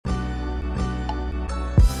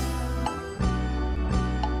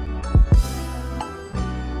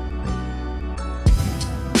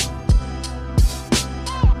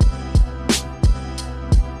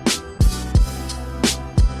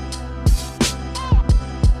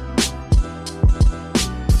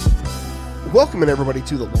Welcome everybody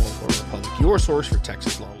to the Longhorn Republic, your source for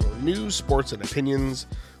Texas Longhorn news, sports, and opinions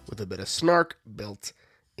with a bit of snark built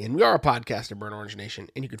in. We are a podcast at Burnt Orange Nation,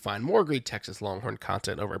 and you can find more great Texas Longhorn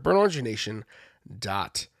content over at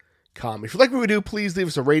burntorangenation.com. If you like what we do, please leave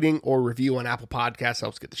us a rating or review on Apple Podcasts.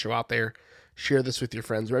 Helps get the show out there. Share this with your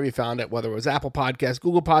friends wherever you found it, whether it was Apple Podcasts,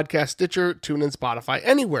 Google Podcasts, Stitcher, TuneIn, Spotify,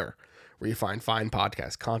 anywhere where you find fine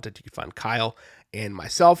podcast content. You can find Kyle and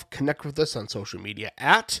myself. Connect with us on social media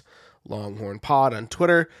at Longhorn Pod on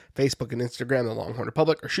Twitter, Facebook, and Instagram, the Longhorn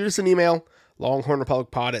Republic, or shoot us an email,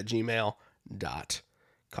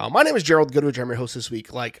 longhornrepublicpod@gmail.com. My name is Gerald Goodrich. I'm your host this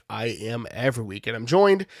week, like I am every week, and I'm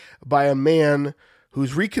joined by a man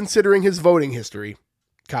who's reconsidering his voting history,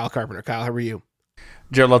 Kyle Carpenter. Kyle, how are you?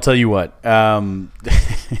 Gerald, I'll tell you what.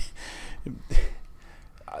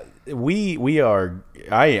 We are.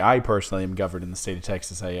 I personally am governed in the state of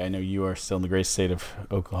Texas. I know you are still in the great state of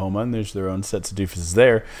Oklahoma, and there's their own sets of doofuses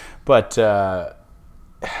there. But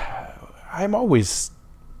I'm always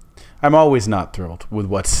not thrilled with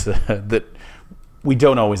what's that. We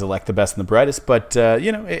don't always elect the best and the brightest, but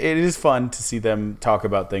it is fun to see them talk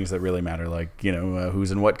about things that really matter, like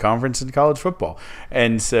who's in what conference in college football.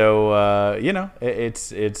 And so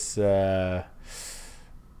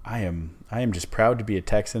I am just proud to be a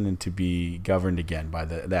Texan and to be governed again by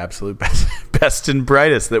the absolute best and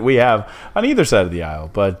brightest that we have on either side of the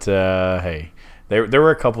aisle. But hey, there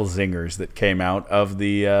were a couple zingers that came out of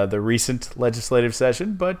the recent legislative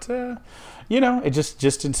session, but it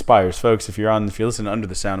just inspires folks. If you're listening under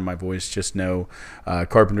the sound of my voice, just know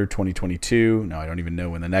Carpenter 2022. No, I don't even know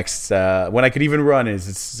when the next when I could even run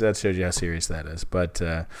is. That shows you how serious that is. But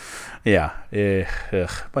a bunch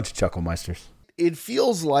of chucklemeisters. It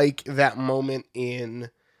feels like that moment in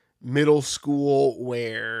middle school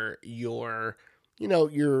where your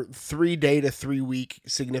 3-day to 3-week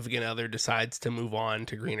significant other decides to move on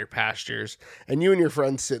to greener pastures, and you and your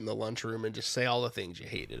friends sit in the lunchroom and just say all the things you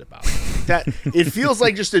hated about it. That it feels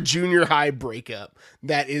like just a junior high breakup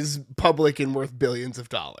that is public and worth billions of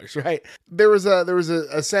dollars, right? There was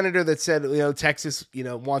a senator that said, Texas,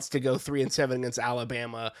 wants to go 3-7 against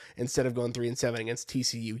Alabama instead of going 3-7 against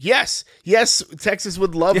TCU. Yes, Texas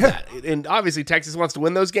would love that. And obviously Texas wants to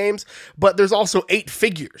win those games, but there's also 8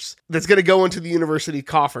 figures that's going to go into the university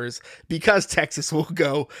coffers because Texas will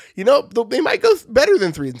go, they might go better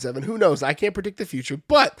than 3-7. Who knows? I can't predict the future,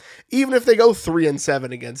 but even if they go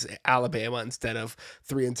 3-7 against Alabama instead of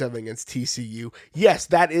 3-7 against TCU, yes,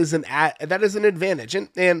 that is an advantage. And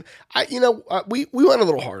we went a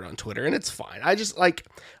little hard on Twitter, and it's fine.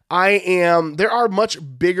 There are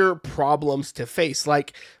much bigger problems to face.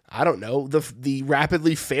 Like, I don't know, the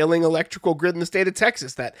rapidly failing electrical grid in the state of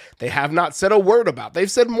Texas that they have not said a word about.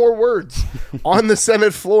 They've said more words on the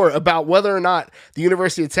Senate floor about whether or not the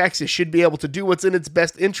University of Texas should be able to do what's in its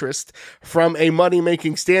best interest from a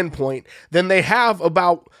money-making standpoint than they have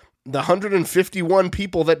about the 151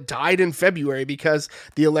 people that died in February because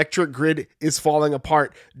the electric grid is falling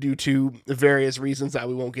apart due to various reasons that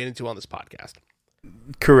we won't get into on this podcast.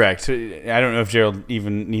 Correct. I don't know if Gerald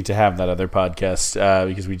even need to have that other podcast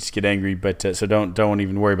because we just get angry. But so don't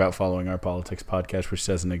even worry about following our politics podcast, which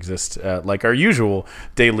doesn't exist like our usual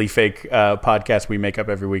daily fake podcast we make up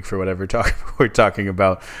every week for whatever we're talking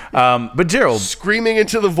about. But Gerald, screaming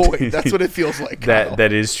into the void. That's what it feels like.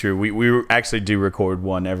 That is true. We actually do record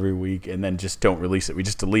one every week and then just don't release it. We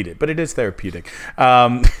just delete it. But it is therapeutic.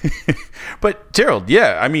 But Gerald,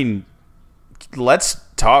 let's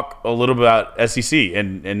talk a little bit about SEC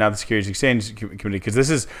and now the Securities Exchange Committee, because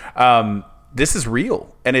this is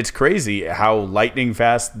real, and it's crazy how lightning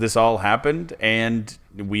fast this all happened, and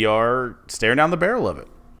we are staring down the barrel of it.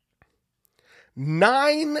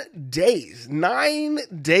 9 days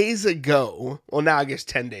ago, well, now I guess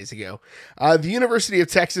 10 days ago, the University of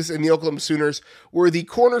Texas and the Oklahoma Sooners were the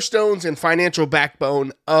cornerstones and financial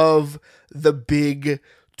backbone of the Big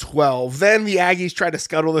 12. Then the Aggies tried to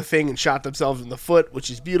scuttle the thing and shot themselves in the foot, which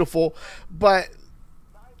is beautiful. But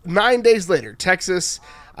 9 days later, Texas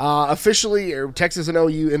Texas and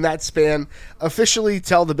OU in that span officially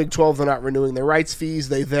tell the Big 12 they're not renewing their rights fees.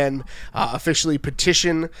 They then officially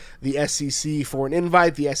petition the SEC for an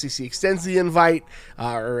invite. The SEC extends the invite,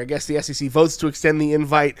 or I guess the SEC votes to extend the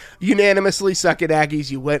invite unanimously. Suck it, Aggies.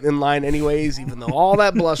 You went in line anyways, even though all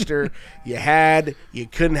that bluster you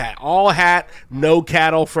couldn't have. All hat, no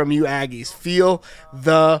cattle from you Aggies. Feel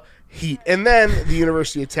the heat. And then the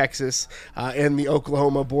University of Texas and the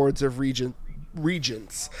Oklahoma boards of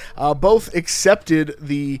regents both accepted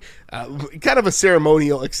the kind of a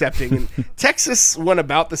ceremonial accepting. And Texas went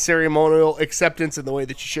about the ceremonial acceptance in the way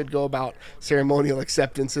that you should go about ceremonial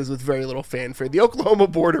acceptances, with very little fanfare. The Oklahoma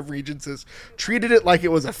Board of Regencies treated it like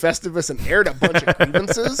it was a Festivus and aired a bunch of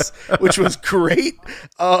grievances, which was great.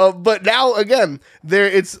 But now, again,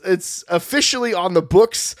 it's officially on the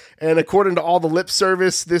books, and according to all the lip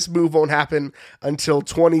service, this move won't happen until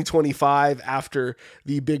 2025 after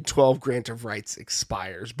the Big 12 grant of rights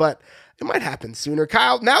expires. But it might happen sooner.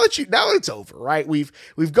 Kyle, now that it's over, right? We've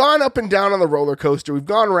gone up and down on the roller coaster. We've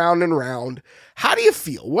gone round and round. How do you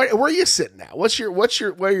feel? Where are you sitting at? What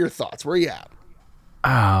are your thoughts? Where are you at?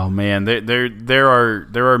 Oh man, there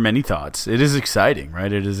are many thoughts. It is exciting,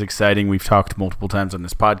 right? It is exciting. We've talked multiple times on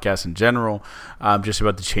this podcast in general, just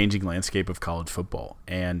about the changing landscape of college football,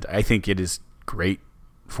 and I think it is great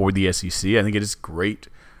for the SEC. I think it is great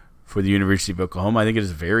for the University of Oklahoma. I think it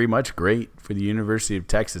is very much great for the University of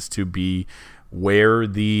Texas to be where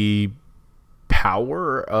the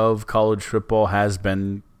power of college football has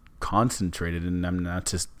been concentrated. And I'm not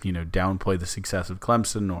just downplay the success of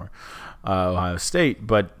Clemson or Ohio State,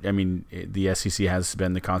 but I mean the SEC has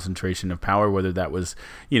been the concentration of power. Whether that was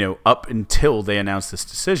up until they announced this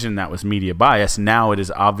decision, that was media bias. Now it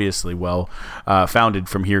is obviously well founded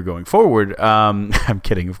from here going forward. I'm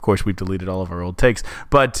kidding. Of course, we've deleted all of our old takes,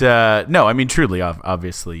 but no, I mean truly,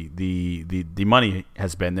 obviously the money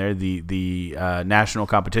has been there. The national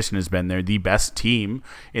competition has been there. The best team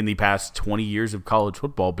in the past 20 years of college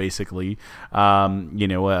football, basically,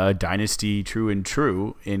 a dynasty true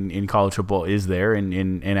in college football is there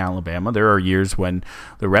in Alabama. There are years when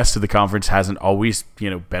the rest of the conference hasn't always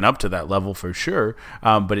been up to that level for sure,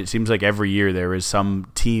 but it seems like every year there is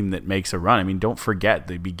some team that makes a run. I mean, don't forget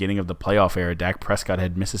the beginning of the playoff era. Dak Prescott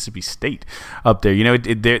had Mississippi State up there.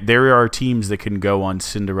 There are teams that can go on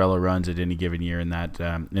Cinderella runs at any given year in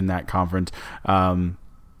that conference.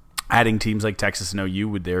 Adding teams like Texas and OU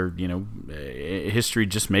with their history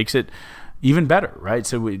just makes it even better, right?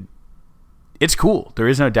 So it's cool. There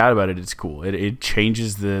is no doubt about it. It's cool. It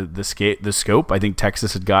changes the scope. I think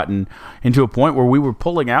Texas had gotten into a point where we were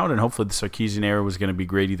pulling out, and hopefully the Sarkisian era was going to be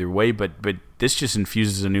great either way. But this just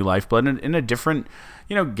infuses a new lifeblood in a different,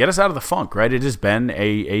 get us out of the funk, right? It has been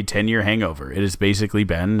a 10-year hangover. It has basically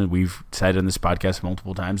been, we've said in this podcast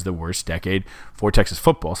multiple times, the worst decade for Texas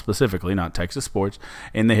football specifically, not Texas sports,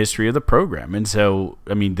 in the history of the program. And so,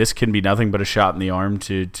 I mean, this can be nothing but a shot in the arm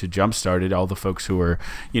to jumpstart it. All the folks who are,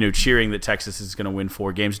 cheering that Texas is going to win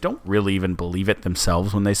 4 games don't really even believe it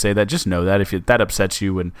themselves when they say that. Just know that if that upsets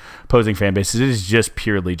you and opposing fan bases, it is just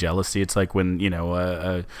purely jealousy. It's like when,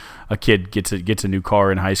 a kid gets a new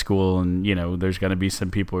car in high school, and there's going to be some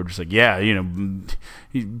people who are just like, yeah, you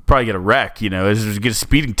probably get a wreck, get a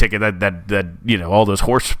speeding ticket that all those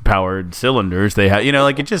horsepower cylinders they have,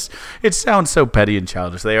 it sounds so petty and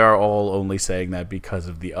childish. They are all only saying that because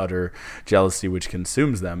of the utter jealousy which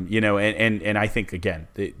consumes them, and I think again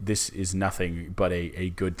this is nothing but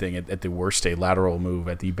a good thing. At the worst, a lateral move;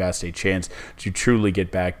 at the best, a chance to truly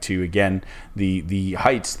get back to again the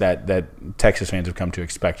heights that Texas fans have come to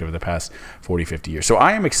expect over the past 40, 50 years. So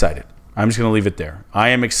I am excited. I'm just going to leave it there. I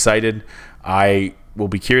am excited. I will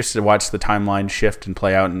be curious to watch the timeline shift and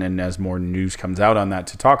play out, and as more news comes out on that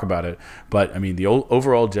to talk about it. But I mean, the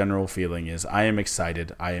overall general feeling is I am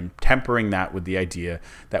excited. I am tempering that with the idea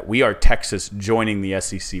that we are Texas joining the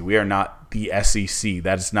SEC. We are not the SEC.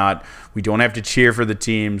 That is not. We don't have to cheer for the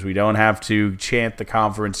teams. We don't have to chant the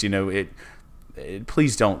conference.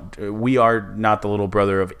 Please don't. We are not the little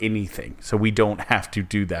brother of anything, so we don't have to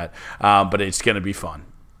do that. But it's going to be fun.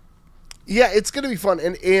 Yeah, it's going to be fun,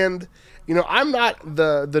 and I'm not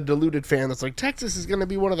the deluded fan that's like Texas is going to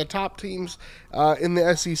be one of the top teams in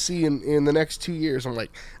the SEC in the next 2 years. I'm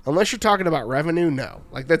like, unless you're talking about revenue, no,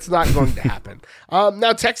 like that's not going to happen.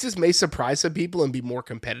 Now Texas may surprise some people and be more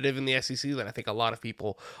competitive in the SEC than I think a lot of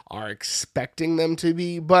people are expecting them to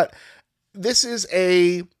be, but this is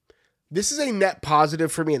a net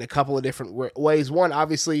positive for me in a couple of different ways. One,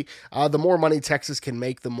 obviously, the more money Texas can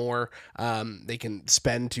make, the more they can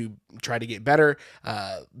spend to try to get better.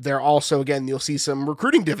 There also, again, you'll see some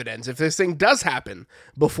recruiting dividends if this thing does happen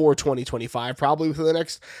before 2025, probably within the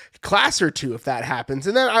next class or two if that happens.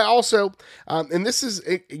 And then I also, and this is,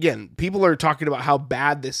 again, people are talking about how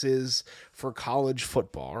bad this is for college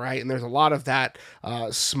football, right? And there's a lot of that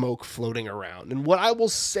smoke floating around. And what I will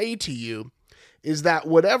say to you is that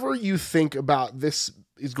whatever you think about this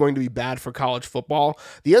is going to be bad for college football.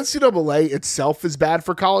 The NCAA itself is bad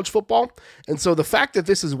for college football. And so the fact that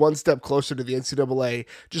this is one step closer to the NCAA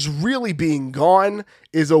just really being gone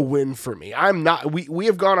is a win for me. We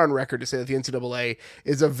have gone on record to say that the NCAA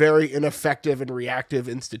is a very ineffective and reactive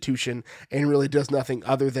institution and really does nothing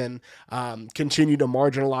other than continue to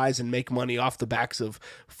marginalize and make money off the backs of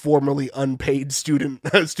formerly unpaid student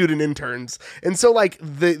interns. And so like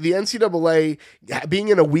the NCAA being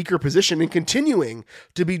in a weaker position and continuing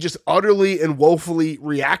to be just utterly and woefully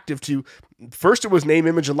reactive to, first it was name,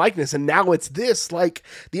 image, and likeness, and now it's this. Like,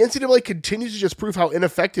 the NCAA continues to just prove how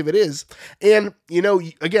ineffective it is. And,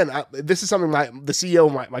 again, this is something the CEO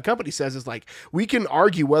of my company says, is like, we can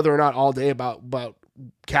argue whether or not all day about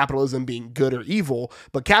capitalism being good or evil,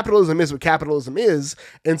 but capitalism is what capitalism is.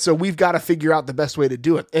 And so we've got to figure out the best way to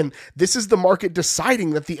do it. And this is the market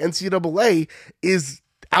deciding that the NCAA is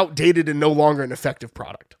outdated and no longer an effective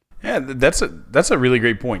product. Yeah, that's a really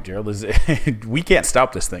great point, Gerald. We can't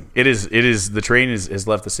stop this thing. It is the train has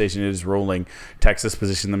left the station. It is rolling. Texas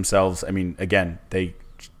positioned themselves. I mean, again, they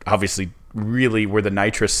obviously really were the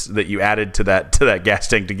nitrous that you added to that gas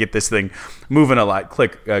tank to get this thing moving a lot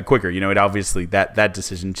quicker. It obviously that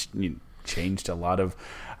decision changed a lot of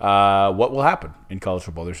what will happen in college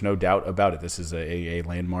football. There's no doubt about it. This is a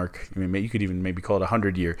landmark. I mean, you could even maybe call it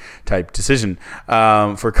 100-year type decision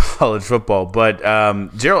for college football. But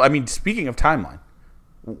Gerald, I mean, speaking of timeline,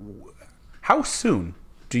 how soon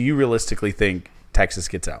do you realistically think Texas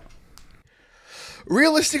gets out?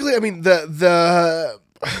 Realistically, I mean,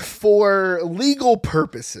 for legal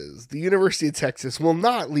purposes, the University of Texas will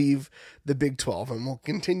not leave the Big 12 and will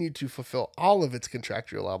continue to fulfill all of its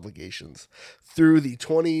contractual obligations through the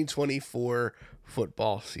 2024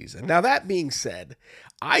 football season. Now, that being said,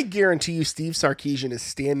 I guarantee you Steve Sarkisian is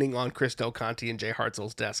standing on Chris Del Conte and Jay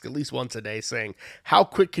Hartzell's desk at least once a day saying, how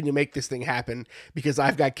quick can you make this thing happen? Because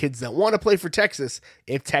I've got kids that want to play for Texas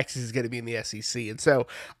if Texas is going to be in the SEC. And so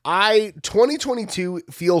 2022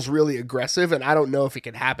 feels really aggressive, and I don't know if it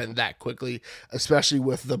can happen that quickly, especially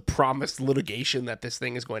with the promised litigation that this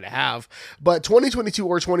thing is going to have. But 2022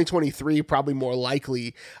 or 2023, probably more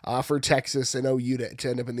likely for Texas and OU to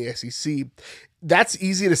end up in the SEC. That's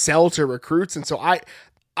easy to sell to recruits. And so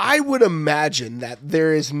I would imagine that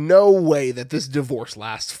there is no way that this divorce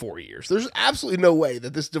lasts 4 years. There's absolutely no way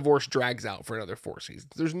that this divorce drags out for another 4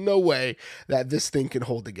 seasons. There's no way that this thing can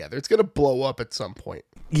hold together. It's going to blow up at some point.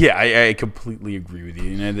 Yeah, I completely agree with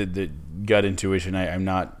you. The gut intuition, I'm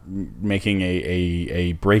not making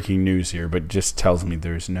a breaking news here, but just tells me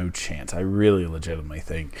there's no chance. I really legitimately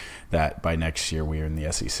think that by next year we are in the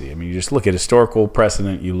SEC. I mean, you just look at historical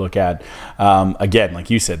precedent. You look at, again, like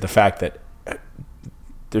you said, the fact that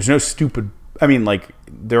there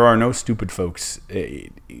are no stupid folks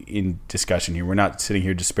in discussion here. We're not sitting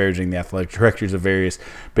here disparaging the athletic directors of various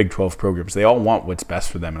Big 12 programs. They all want what's best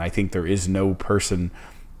for them, and I think there is no person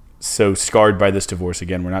so scarred by this divorce.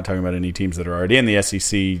 Again, we're not talking about any teams that are already in the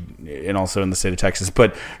SEC and also in the state of Texas,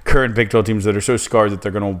 but current Big 12 teams that are so scarred that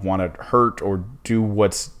they're going to want to hurt or do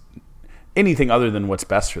anything other than what's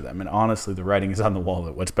best for them. And honestly, the writing is on the wall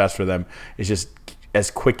that what's best for them is just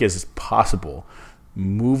as quick as possible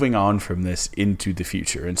moving on from this into the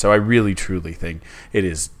future. And so I really, truly think it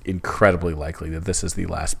is incredibly likely that this is the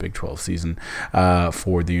last Big 12 season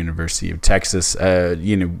for the University of Texas.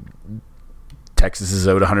 Texas is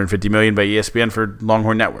owed $150 million by ESPN for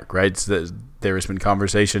Longhorn Network, right? There has been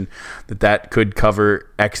conversation that could cover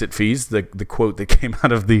exit fees. The quote that came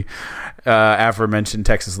out of the aforementioned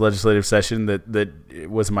Texas legislative session that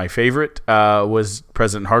was my favorite was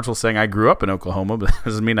President Hartzell saying, "I grew up in Oklahoma, but that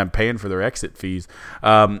doesn't mean I'm paying for their exit fees,"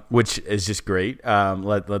 which is just great.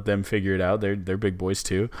 Let them figure it out. They're big boys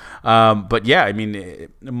too. But yeah, I mean,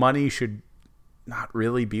 money should not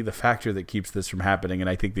really be the factor that keeps this from happening. And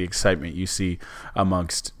I think the excitement you see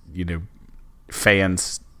amongst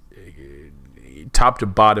fans, top to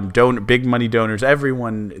bottom, big money donors,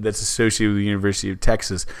 everyone that's associated with the University of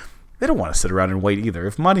Texas, they don't want to sit around and wait either.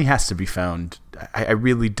 If money has to be found, I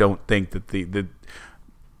really don't think that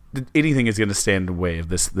anything is going to stand in the way of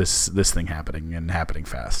this thing happening and happening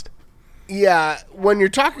fast. Yeah, when you're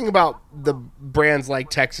talking about the brands like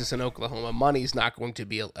Texas and Oklahoma, money's not going to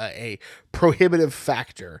be a prohibitive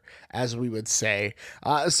factor, as we would say.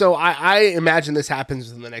 So I imagine this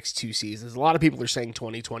happens in the next 2 seasons. A lot of people are saying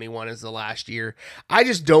 2021 is the last year. I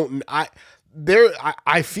just don't.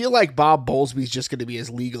 I feel like Bob Bowlesby's just going to be as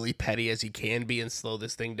legally petty as he can be and slow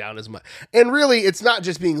this thing down as much. And really, it's not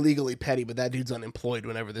just being legally petty, but that dude's unemployed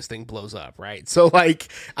whenever this thing blows up, right? So like,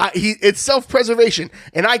 it's self-preservation,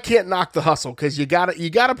 and I can't knock the hustle because you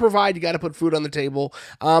gotta provide, you gotta put food on the table.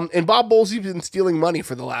 And Bob Bowlesby's been stealing money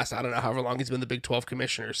for the last, I don't know, however long he's been the Big 12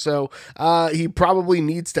 commissioner. So he probably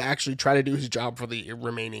needs to actually try to do his job for the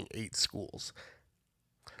remaining 8 schools.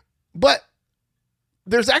 But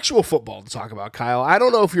there's actual football to talk about, Kyle. I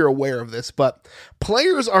don't know if you're aware of this, but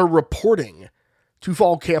players are reporting to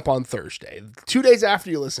fall camp on Thursday. 2 days after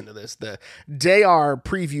you listen to this, the Day R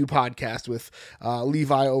preview podcast with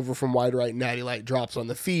Levi over from Wide Right and Natty Light drops on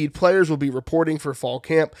the feed. Players will be reporting for fall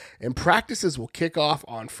camp, and practices will kick off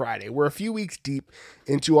on Friday. We're a few weeks deep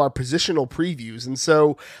into our positional previews, and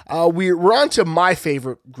so we're on to my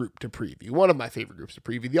favorite group to preview, one of my favorite groups to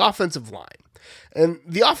preview, the offensive line. And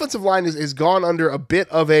the offensive line is gone under a bit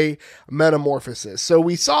of a metamorphosis. So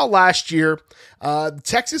we saw last year,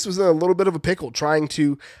 Texas was in a little bit of a pickle trying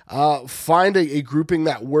to find a grouping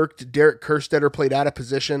that worked. Derek Kerstetter played out of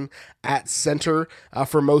position at center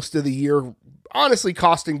for most of the year, honestly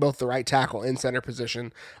costing both the right tackle and center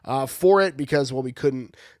position for it because, well, we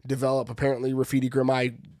couldn't develop, apparently, Rafidi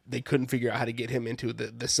Grimai. They couldn't figure out how to get him into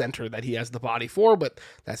the center that he has the body for, but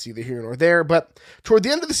that's either here nor there. But toward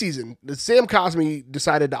the end of the season, Sam Cosmi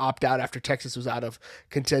decided to opt out after Texas was out of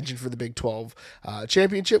contention for the Big 12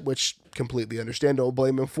 championship, which completely understand, don't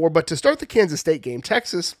blame him for. But to start the Kansas State game,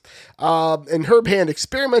 Texas and Herb Hand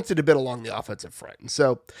experimented a bit along the offensive front. And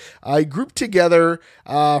so I grouped together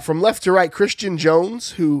from left to right Christian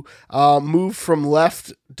Jones, who moved from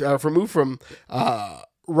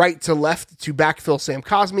right to left to backfill Sam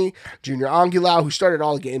Cosmi, Junior Angulau, who started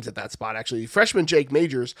all the games at that spot, actually. Freshman Jake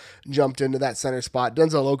Majors jumped into that center spot.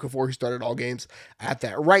 Denzel Okafor, who started all games at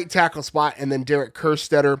that right tackle spot, and then Derek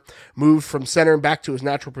Kerstetter moved from center and back to his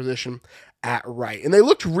natural position at right. And they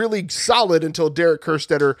looked really solid until Derek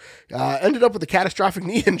Kerstetter ended up with a catastrophic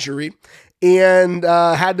knee injury and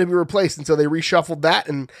had to be replaced. And so they reshuffled that,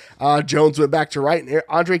 and Jones went back to right, and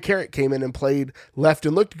Andre Carrott came in and played left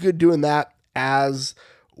and looked good doing that as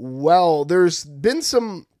well. There's been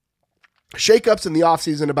some shakeups in the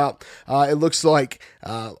offseason about it looks like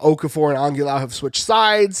Okafor and Angulau have switched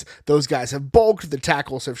sides. Those guys have bulked. The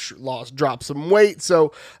tackles have dropped some weight.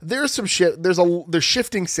 So there's some shit. There's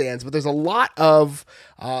shifting sands, but there's a lot of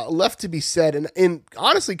left to be said. And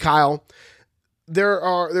honestly, Kyle, there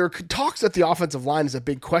are talks that the offensive line is a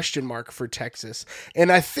big question mark for Texas.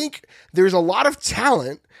 And I think there's a lot of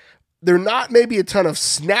talent. They're not maybe a ton of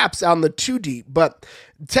snaps on the 2 deep, but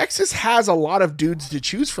Texas has a lot of dudes to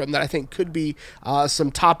choose from that I think could be some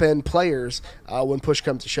top-end players when push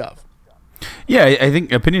comes to shove. Yeah, I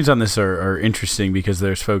think opinions on this are interesting because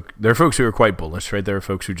there are folks who are quite bullish, right? There are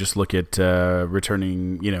folks who just look at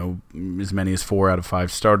returning, as many as 4 out of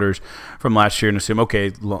 5 starters from last year and assume,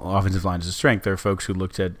 okay, offensive line is a strength. There are folks who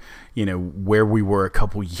looked at, where we were a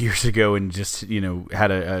couple years ago and just, had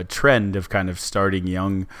a trend of kind of starting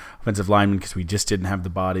young offensive linemen because we just didn't have the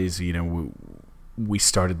bodies. We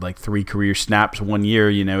started like 3 career snaps one year.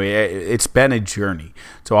 It's been a journey.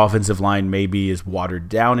 So offensive line maybe is watered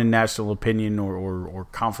down in national opinion or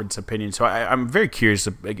conference opinion. So I'm very curious.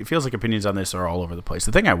 It feels like opinions on this are all over the place.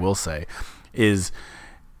 The thing I will say is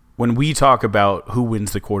when we talk about who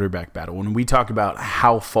wins the quarterback battle, when we talk about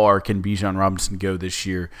how far can Bijan Robinson go this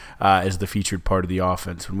year as the featured part of the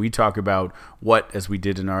offense, when we talk about what, as we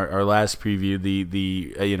did in our last preview,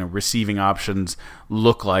 the receiving options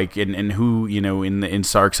look like and who, in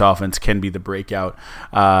Sark's offense can be the breakout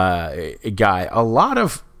guy, a lot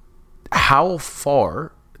of how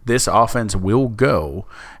far this offense will go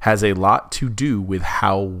has a lot to do with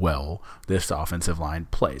how well this offensive line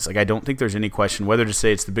plays. Like, I don't think there's any question whether to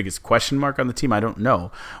say it's the biggest question mark on the team. I don't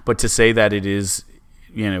know, but to say that it is,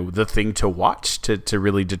 the thing to watch to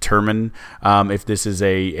really determine if this is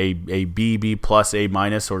a B plus, A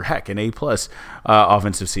minus, or heck, an A plus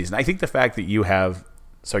offensive season. I think the fact that you have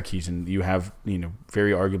Sarkisian, you have,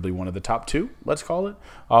 very arguably one of the top 2, let's call it,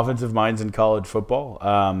 offensive minds in college football,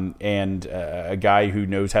 and a guy who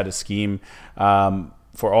knows how to scheme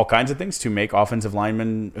for all kinds of things to make offensive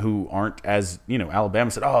linemen who aren't as,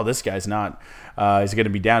 Alabama said, oh, this guy's not, he's going to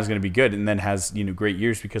be down, he's going to be good, and then has, great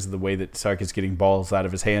years because of the way that Sark is getting balls out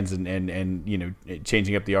of his hands and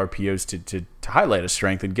changing up the RPOs to highlight a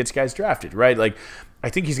strength and gets guys drafted, right? Like, I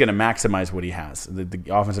think he's going to maximize what he has. The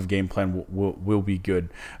offensive game plan will be good.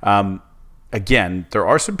 Again, there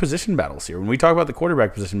are some position battles here. When we talk about the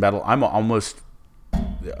quarterback position battle, I'm almost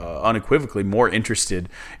unequivocally more interested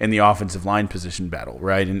in the offensive line position battle,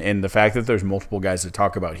 right? And the fact that there's multiple guys to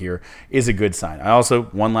talk about here is a good sign. I also,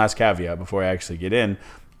 one last caveat before I actually get in,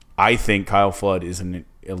 I think Kyle Flood is an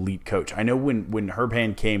elite coach. I know when Herb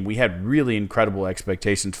Hand came, we had really incredible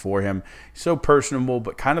expectations for him. So personable,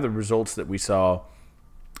 but kind of the results that we saw,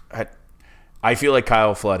 I feel like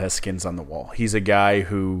Kyle Flood has skins on the wall. He's a guy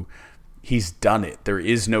who, he's done it. There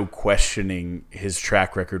is no questioning his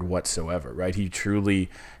track record whatsoever, right? He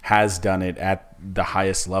truly has done it at the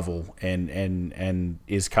highest level and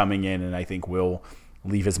is coming in, and I think will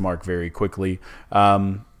leave his mark very quickly.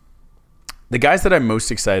 The guys that I'm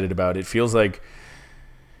most excited about, it feels like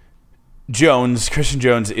Christian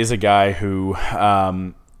Jones is a guy who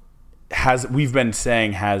we've been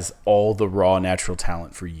saying has all the raw natural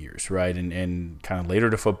talent for years, right? And kind of later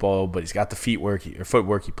to football, but he's got the footwork.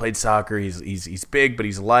 He played soccer. He's big, but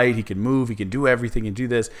he's light. He can move. He can do everything and do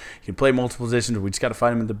this. He can play multiple positions. We just got to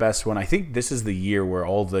find him in the best one. I think this is the year where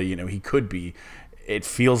all the, he could be. It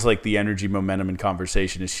feels like the energy, momentum, and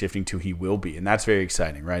conversation is shifting to he will be, and that's very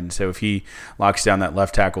exciting, right? And so if he locks down that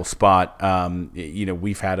left tackle spot,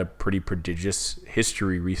 we've had a pretty prodigious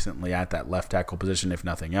history recently at that left tackle position, if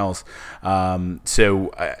nothing else. I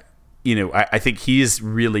think he is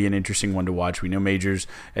really an interesting one to watch. We know Majors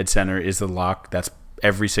at center is the lock. That's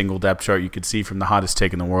every single depth chart you could see from the hottest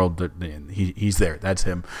take in the world. He's there. That's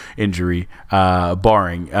him, injury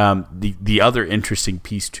barring. The other interesting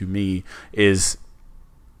piece to me is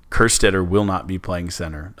Kerstetter will not be playing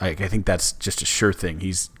center. I think that's just a sure thing.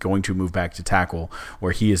 He's going to move back to tackle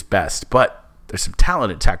where he is best. But there's some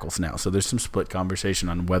talented tackles now, so there's some split conversation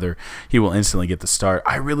on whether he will instantly get the start.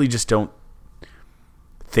 I really just don't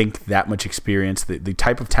think that much experience. The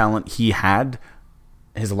type of talent he had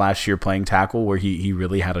his last year playing tackle, where he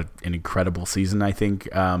really had an incredible season, I think,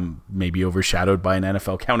 maybe overshadowed by an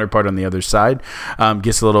NFL counterpart on the other side,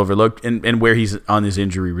 gets a little overlooked. And where he's on his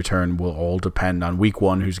injury return will all depend on week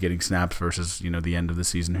one, who's getting snaps, versus, the end of the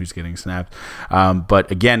season, who's getting snaps.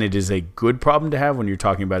 But again, it is a good problem to have when you're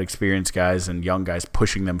talking about experienced guys and young guys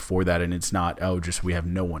pushing them for that. And it's not, we have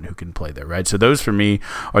no one who can play there, right? So those for me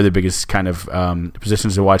are the biggest kind of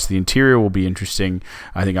positions to watch. The interior will be interesting.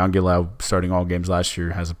 I think Angulau, starting all games last year,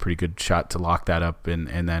 has a pretty good shot to lock that up, and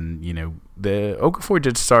then the Okafor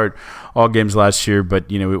did start all games last year,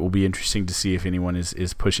 but it will be interesting to see if anyone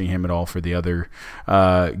is pushing him at all for the other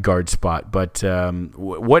guard spot. But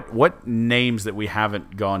what names that we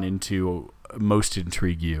haven't gone into most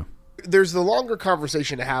intrigue you? There's the longer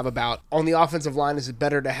conversation to have about, on the offensive line, is it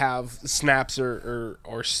better to have snaps or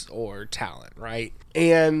talent, right?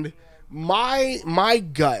 And my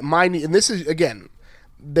gut, and this is, again,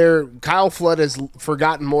 Kyle Flood has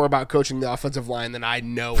forgotten more about coaching the offensive line than I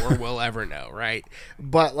know or will ever know, right?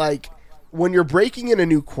 But when you're breaking in a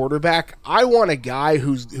new quarterback, I want a guy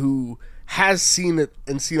who has seen it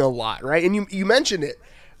and seen a lot, right? And you mentioned it.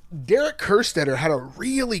 Derek Kerstetter had a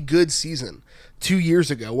really good season 2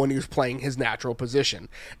 years ago when he was playing his natural position,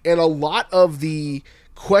 and a lot of the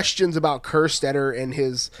questions about Kerstetter and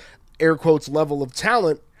his air quotes level of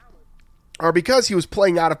talent are because he was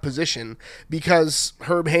playing out of position, because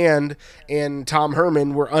Herb Hand and Tom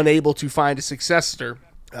Herman were unable to find a successor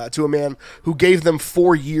to a man who gave them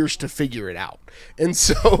 4 years to figure it out. And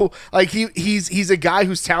so, he's a guy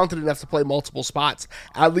who's talented enough to play multiple spots,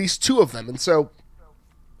 at least two of them. And so,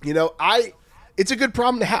 it's a good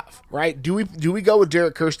problem to have, right? Do we go with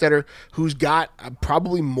Derek Kerstetter, who's got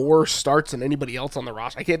probably more starts than anybody else on the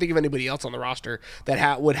roster? I can't think of anybody else on the roster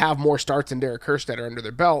that would have more starts than Derek Kerstetter under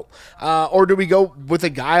their belt. Or do we go with a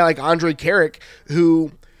guy like Andre Carrick,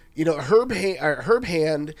 who, Herb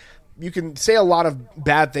Hand, you can say a lot of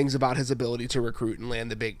bad things about his ability to recruit and land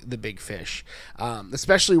the big fish,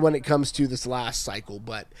 especially when it comes to this last cycle.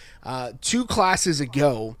 But 2 classes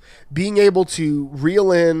ago, being able to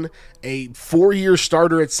reel in a 4-year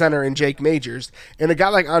starter at center in Jake Majors and a guy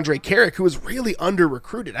like Andre Carrick, who was really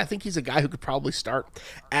under-recruited. I think he's a guy who could probably start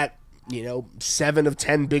at 7 of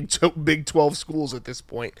 10 Big 12 schools at this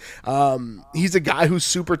point. He's a guy who's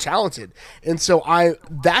super talented, and so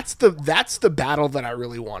that's the battle that I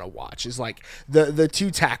really want to watch, is the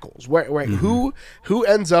 2 tackles, where who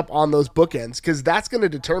ends up on those bookends, because that's going to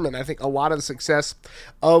determine, I think, a lot of the success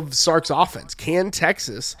of Sark's offense. Can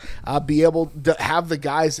Texas be able to have the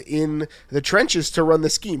guys in the trenches to run the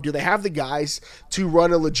scheme? Do they have the guys to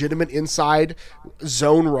run a legitimate inside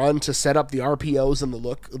zone run to set up the RPOs and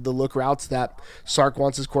the look routes that Sark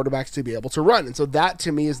wants his quarterbacks to be able to run? And so that,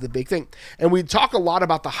 to me, is the big thing. And we talk a lot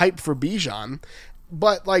about the hype for Bijan,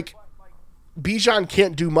 but Bijan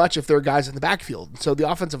can't do much if there are guys in the backfield. So the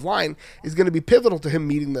offensive line is going to be pivotal to him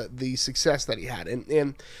meeting the success that he had.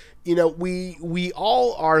 And we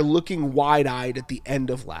all are looking wide-eyed at the end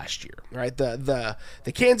of last year, right? The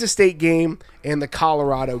Kansas State game and the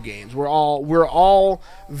Colorado games. We're all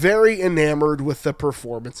very enamored with the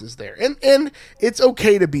performances there. And it's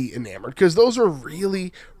okay to be enamored because those are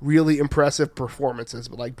really, really impressive performances.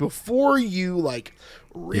 But like before you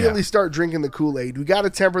really start drinking the Kool-Aid, we got to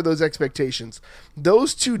temper those expectations.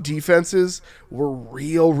 Those two defenses were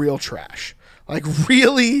real trash. Like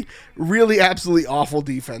really, really absolutely awful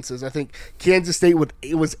defenses. I think Kansas State was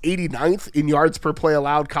 89th in yards per play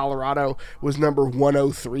allowed. Colorado was number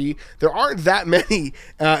 103. There aren't that many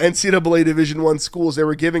NCAA Division I schools that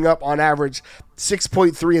were giving up on average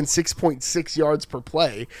 6.3 and 6.6 yards per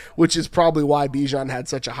play, which is probably why Bijan had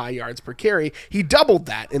such a high yards per carry. He doubled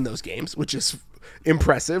that in those games, which is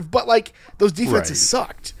impressive. But like those defenses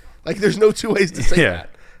sucked. Like there's no two ways to say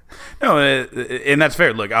that. No, and that's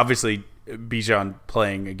fair. Look, obviously Bijan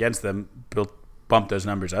playing against them bumped those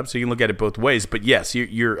numbers up, so you can look at it both ways. But yes,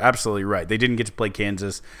 you're absolutely right. They didn't get to play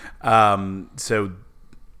Kansas, so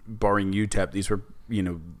barring UTEP, these were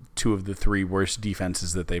two of the three worst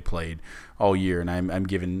defenses that they played all year. And I'm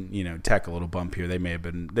giving Tech a little bump here. They may have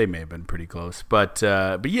been pretty close, but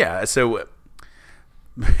yeah. So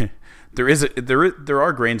there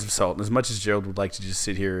are grains of salt, and as much as Gerald would like to just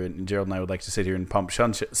sit here, and Gerald and I would like to sit here and pump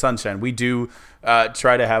sunshine, we do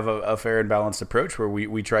try to have a fair and balanced approach where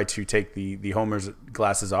we try to take the homer's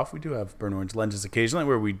glasses off. We do have burnt orange lenses occasionally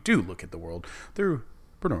where we do look at the world through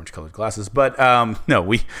burnt orange colored glasses, but no,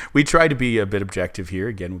 we try to be a bit objective here.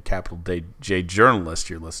 Again, capital J journalist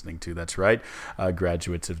you're listening to. That's right,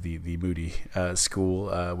 graduates of the Moody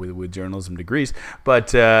School with journalism degrees.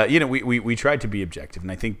 But we tried to be objective,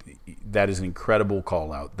 and I think that is an incredible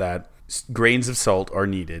call out. That grains of salt are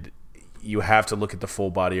needed. You have to look at the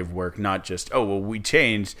full body of work, not just, we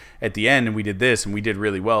changed at the end and we did this and we did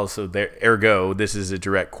really well, so ergo this is a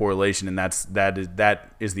direct correlation, and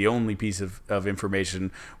that is the only piece of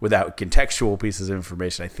information without contextual pieces of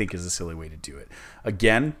information, I think, is a silly way to do it.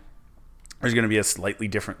 Again, there's going to be a slightly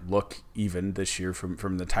different look even this year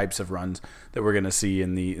from the types of runs that we're going to see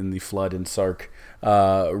in the Flood and Sark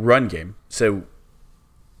run game. So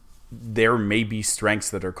there may be strengths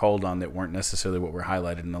that are called on that weren't necessarily what were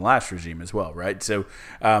highlighted in the last regime as well, right? So,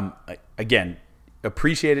 again,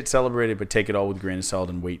 appreciate it, celebrate it, but take it all with a grain of salt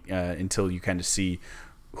and wait until you kind of see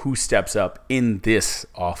who steps up in this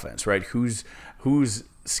offense, right? Whose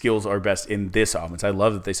skills are best in this offense. I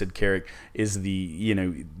love that they said Carrick is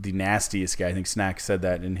the nastiest guy. I think Snack said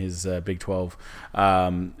that in his Big 12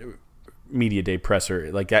 media day presser.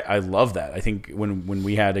 Like I love that. I think when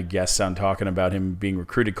we had a guest on talking about him being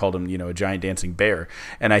recruited, called him a giant dancing bear,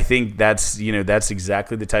 and I think that's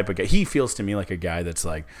exactly the type of guy. He feels to me like a guy that's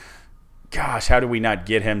like, gosh, how do we not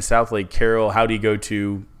get him? Southlake Carroll, how do you go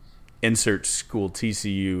to insert school,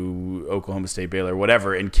 TCU, Oklahoma State, Baylor,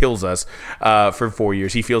 whatever, and kills us for 4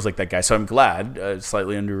 years? He feels like that guy. So I'm glad a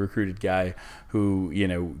slightly under-recruited guy who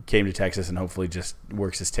came to Texas and hopefully just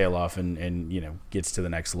works his tail off and gets to the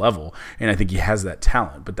next level. And I think he has that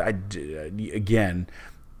talent. But again,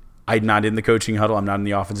 I'm not in the coaching huddle. I'm not in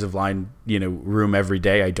the offensive line room every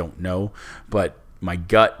day. I don't know. But my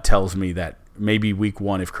gut tells me that maybe week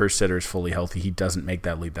one, if Kerstetter is fully healthy, he doesn't make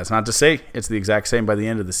that leap. That's not to say it's the exact same by the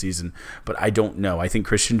end of the season, but I don't know. I think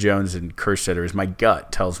Christian Jones and Kerstetter, as my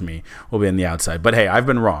gut tells me, will be on the outside. But hey, I've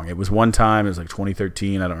been wrong. It was one time. It was like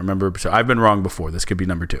 2013. I don't remember. So I've been wrong before. This could be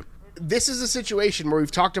number two. This is a situation where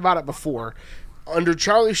we've talked about it before. Under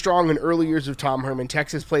Charlie Strong and early years of Tom Herman,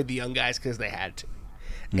 Texas played the young guys because they had to.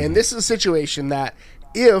 Mm-hmm. And this is a situation that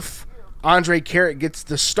if Andre Carrick gets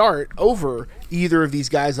the start over either of these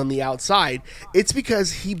guys on the outside, it's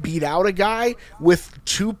because he beat out a guy with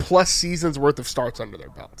 2+ seasons worth of starts under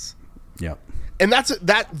their belts. Yep. And that's a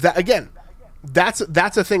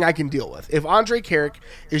thing I can deal with. If Andre Carrick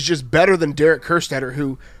is just better than Derek Kerstetter,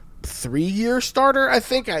 who 3-year starter, I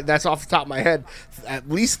think that's off the top of my head,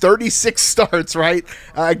 at least 36 starts, right?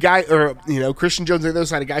 A guy, or Christian Jones on the other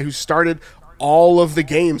side, a guy who started all of the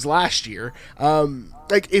games last year.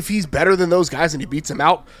 If he's better than those guys and he beats them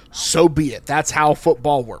out, so be it. That's how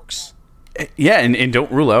football works. Yeah, and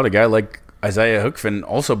don't rule out a guy like Isaiah Hookfin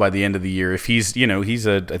also by the end of the year. If he's, he's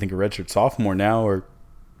I think a redshirt sophomore now, or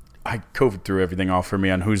COVID threw everything off for me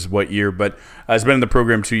on who's what year, but has been in the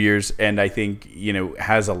program 2 years, and I think,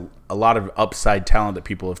 has a lot of upside talent that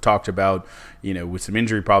people have talked about, with some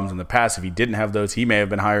injury problems in the past. If he didn't have those, he may have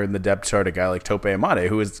been higher in the depth chart. A guy like Tope Amade,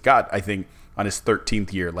 who has got, I think, on his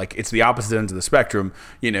 13th year. Like, it's the opposite ends of the spectrum.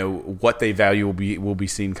 What they value will be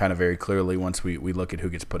seen kind of very clearly once we look at who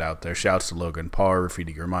gets put out there. Shouts to Logan Parr,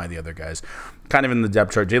 Rafidi Girmay, the other guys kind of in the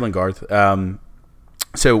depth chart. Jalen Garth.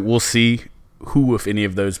 So we'll see who, if any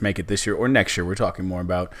of those, make it this year or next year. We're talking more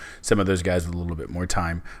about some of those guys with a little bit more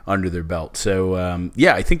time under their belt. So,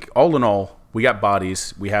 I think all in all, we got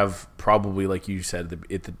bodies. We have probably, like you said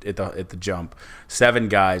at the jump, 7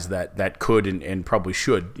 guys that could and probably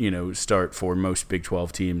should, start for most Big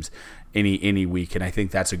 12 teams any week, and I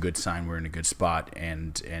think that's a good sign. We're in a good spot,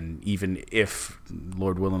 and even if,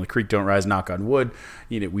 Lord willing, the creek don't rise, knock on wood,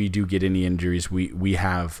 we do get any injuries, we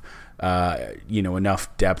have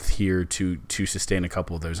enough depth here to sustain a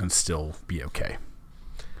couple of those and still be okay.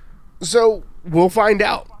 So we'll find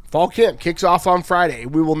out. Fall camp kicks off on Friday.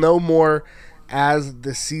 We will know more as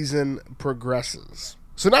the season progresses.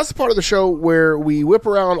 So now's the part of the show where we whip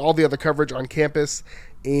around all the other coverage on campus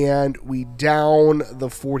and we down the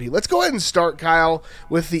 40. Let's go ahead and start, Kyle,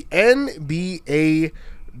 with the NBA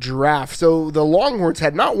draft. So the Longhorns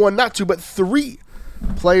had not 1, not 2, but 3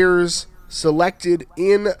 players selected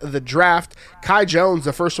in the draft. Kai Jones,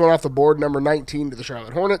 the first one off the board, number 19 to the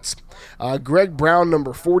Charlotte Hornets. Greg Brown,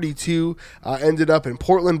 number 42, ended up in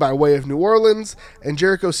Portland by way of New Orleans. And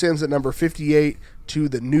Jericho Sims at number 58 to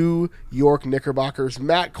the New York Knickerbockers.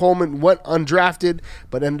 Matt Coleman went undrafted,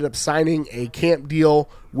 but ended up signing a camp deal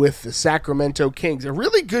with the Sacramento Kings. A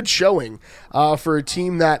really good showing for a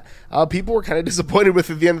team that people were kind of disappointed with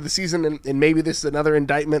at the end of the season, and maybe this is another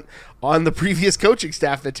indictment on the previous coaching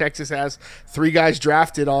staff that Texas has 3 guys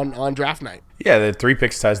drafted on draft night. Yeah, the 3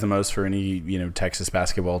 picks ties the most for any Texas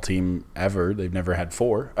basketball team ever. They've never had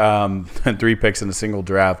 4. 3 picks in a single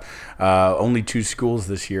draft. Only 2 schools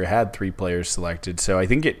this year had 3 players selected. So I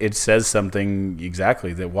think it says something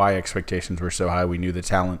exactly that why expectations were so high. We knew the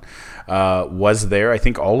talent was there. I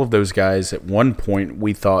think all of those guys at one point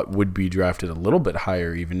we thought would be drafted a little bit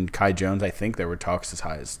higher. Even Kai Jones, I think there were talks as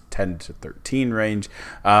high as 10 to 13 range.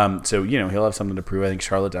 So he'll have something to prove. I think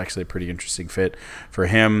Charlotte's actually a pretty interesting fit for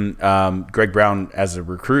him. Greg Brown, as a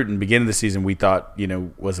recruit in the beginning of the season, we thought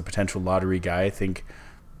was a potential lottery guy. I think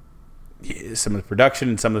some of the production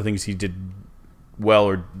and some of the things he did well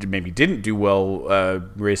or maybe didn't do well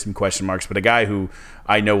raised some question marks, but a guy who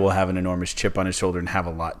I know will have an enormous chip on his shoulder and have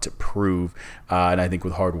a lot to prove, and I think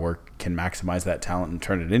with hard work can maximize that talent and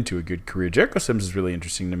turn it into a good career. Jericho Sims is really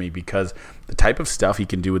interesting to me because the type of stuff he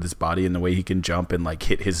can do with his body and the way he can jump and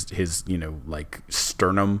hit his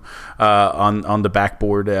sternum on the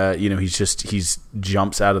backboard, he's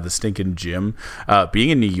jumps out of the stinking gym. Being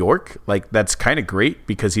in New York, that's kind of great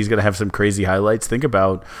because he's going to have some crazy highlights. Think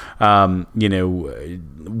about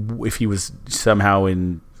if he was somehow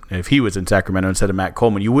if he was in Sacramento instead of Matt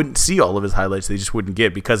Coleman, you wouldn't see all of his highlights. They just wouldn't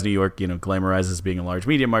get, because New York, glamorizes being a large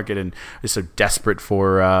media market and is so desperate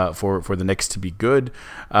for the Knicks to be good.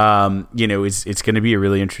 It's going to be a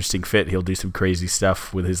really interesting fit. He'll do some crazy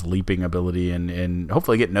stuff with his leaping ability and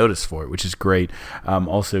hopefully get noticed for it, which is great.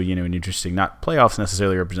 Also, an interesting, not playoffs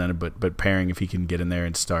necessarily represented, but pairing if he can get in there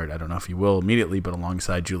and start. I don't know if he will immediately, but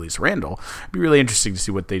alongside Julius Randle, it'd be really interesting to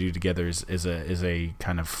see what they do together as a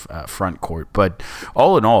kind of front court. But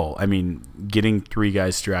all in all, I mean, getting 3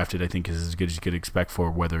 guys drafted, I think, is as good as you could expect for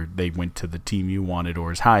whether they went to the team you wanted or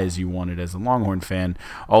as high as you wanted as a Longhorn fan.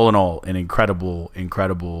 All in all, an incredible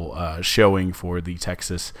showing for the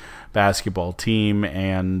Texas basketball team,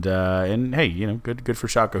 and hey, good for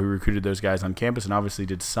Shaka, who recruited those guys on campus and obviously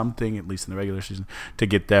did something, at least in the regular season, to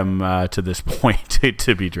get them to this point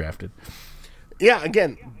to be drafted. Yeah,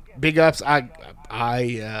 again, big ups. I'm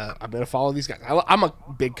going to follow these guys. I'm a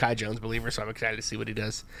big Kai Jones believer, so I'm excited to see what he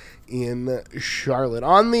does in Charlotte.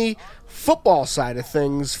 On the football side of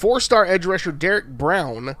things, 4-star edge rusher Derek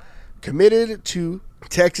Brown committed to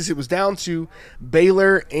Texas. It was down to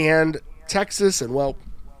Baylor and Texas, and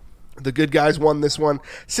the good guys won this one.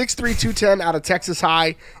 6'3", 210 out of Texas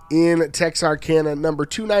High in Texarkana, number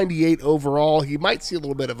 298 overall. He might see a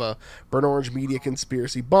little bit of a Burnt Orange Media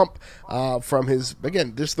conspiracy bump from his,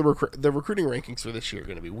 again, the recruiting rankings for this year are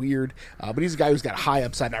going to be weird, but he's a guy who's got high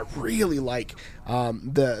upside, and I really like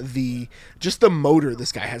just the motor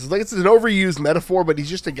this guy has. It's an overused metaphor, but he's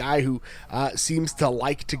just a guy who seems to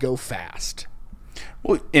like to go fast.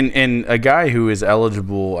 Well, and a guy who is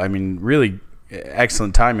eligible, I mean, really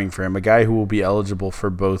excellent timing for him. A guy who will be eligible for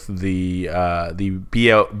both the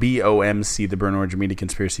BOMC, the Burnt Orange Media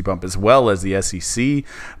conspiracy bump, as well as the SEC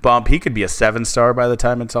bump. He could be a 7-star by the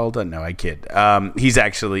time it's all done. No, I kid.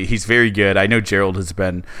 He's very good. I know Gerald has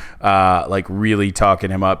been really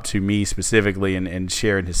talking him up to me specifically and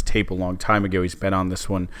sharing his tape a long time ago. He's been on this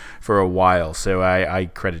one for a while, so I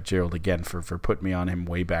credit Gerald again for putting me on him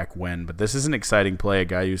way back when. But this is an exciting play. A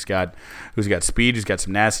guy who's got speed, who's got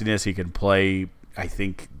some nastiness. He can play, I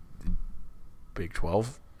think, Big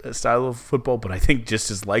 12 style of football, but I think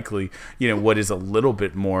just as likely, what is a little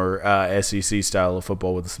bit more SEC style of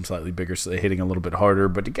football with some slightly bigger, hitting a little bit harder.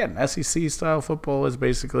 But again, SEC style football is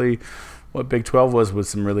basically what Big 12 was with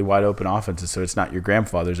some really wide open offenses, so it's not your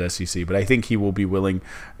grandfather's SEC. But I think he will be willing,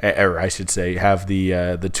 or I should say, have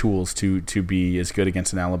the tools to be as good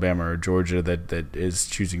against an Alabama or Georgia that is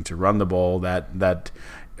choosing to run the ball that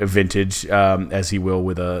vintage as he will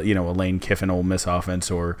with a Lane Kiffin Ole Miss offense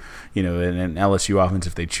or an LSU offense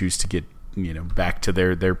if they choose to get back to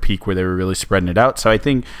their peak where they were really spreading it out. So I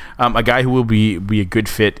think a guy who will be a good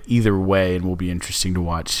fit either way, and will be interesting to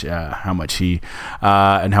watch how much he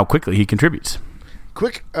and how quickly he contributes.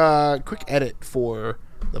 Quick edit for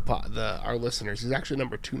our listeners. He's actually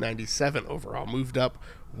number 297 overall, moved up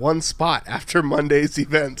one spot after Monday's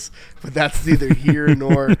events, but that's neither here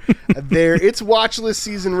nor there. It's watch list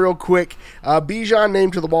season real quick. Bijan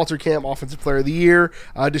named to the Walter Camp Offensive Player of the Year.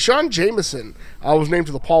 Deshaun Jameson was named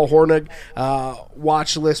to the Paul Hornung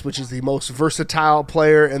watch list, which is the most versatile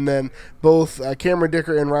player, and then both Cameron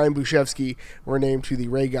Dicker and Ryan Bushevsky were named to the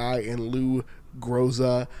Ray Guy and Lou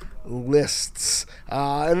Groza lists.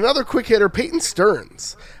 And another quick hitter, Peyton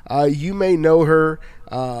Stearns. You may know her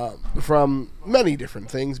from many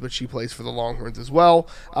different things, but she plays for the Longhorns as well.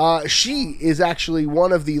 She is actually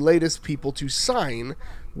one of the latest people to sign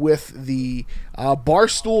with the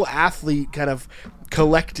Barstool Athlete kind of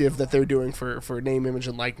collective that they're doing for name, image,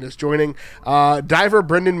 and likeness, joining diver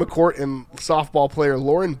Brendan McCourt and softball player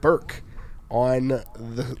Lauren Burke on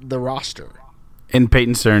the roster. And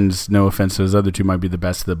Peyton Stearns, no offense to those other two, might be the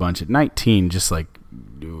best of the bunch at 19, just like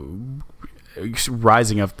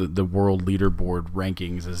rising up the world leaderboard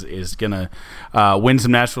rankings is going to win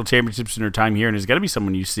some national championships in her time here, and is going to be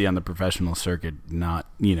someone you see on the professional circuit not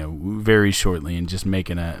very shortly, and just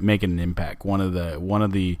making an impact. One of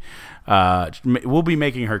the we'll be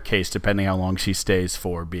making her case, depending how long she stays,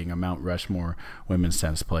 for being a Mount Rushmore women's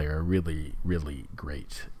tennis player, a really, really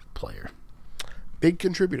great player. Big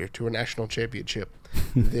contributor to a national championship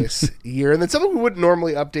this year. And then something we wouldn't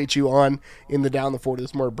normally update you on in the Down the Ford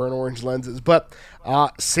is more burnt orange lenses. But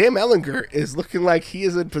Sam Ehlinger is looking like he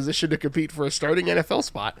is in position to compete for a starting NFL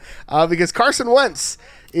spot because Carson Wentz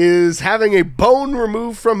is having a bone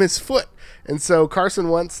removed from his foot. And so Carson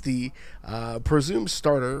Wentz, the presumed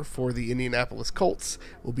starter for the Indianapolis Colts,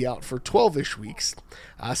 will be out for 12-ish weeks.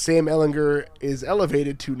 Sam Ehlinger is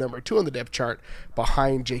elevated to number 2 on the depth chart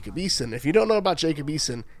behind Jacob Eason. If you don't know about Jacob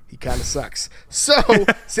Eason, he kind of sucks. So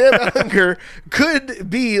Sam Ehlinger could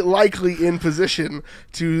be likely in position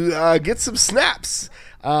to get some snaps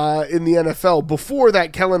in the NFL before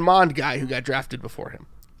that Kellen Mond guy who got drafted before him.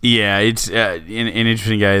 Yeah, it's an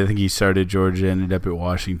interesting guy. I think he started Georgia, ended up at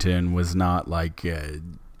Washington, was not like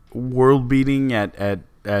world beating at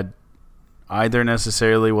either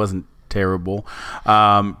necessarily, wasn't terrible.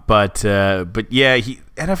 But yeah,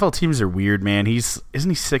 NFL teams are weird, man. Isn't he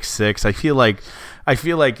 6'6"? I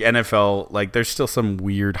feel like NFL, like, there's still some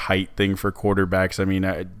weird height thing for quarterbacks. I mean,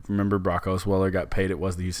 I remember Brock Osweiler got paid. It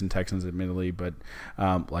was the Houston Texans, admittedly, but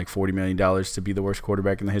like $40 million to be the worst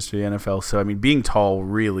quarterback in the history of the NFL. So, I mean, being tall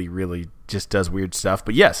really, really just does weird stuff.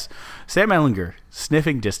 But yes, Sam Ehlinger,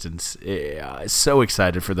 sniffing distance. So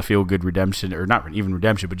excited for the feel-good redemption, or not even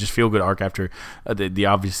redemption, but just feel-good arc after the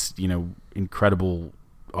obvious, incredible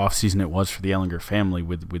offseason it was for the Ehlinger family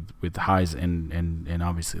with highs and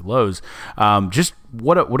obviously lows. Just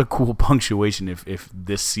what a cool punctuation if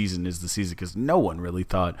this season is the season, because no one really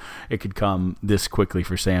thought it could come this quickly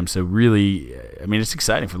for Sam. So really, I mean, it's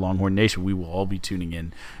exciting for Longhorn Nation. We will all be tuning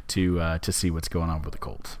in to see what's going on with the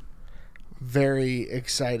Colts. Very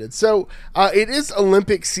excited. So it is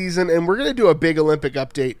Olympic season, and we're going to do a big Olympic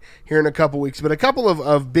update here in a couple weeks, but a couple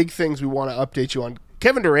of big things we want to update you on.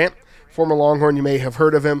 Kevin Durant, former Longhorn, you may have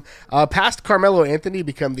heard of him. Past Carmelo Anthony,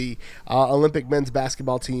 become the Olympic men's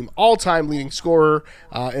basketball team all-time leading scorer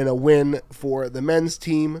in a win for the men's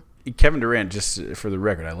team. Kevin Durant, just for the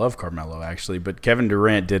record, I love Carmelo actually, but Kevin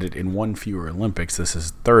Durant did it in one fewer Olympics. This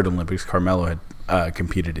is third Olympics. Carmelo had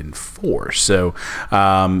competed in 4. So,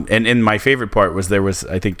 and my favorite part was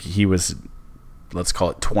I think he was, let's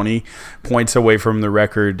call it 20 points away from the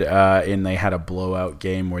record, and they had a blowout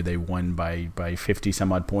game where they won by 50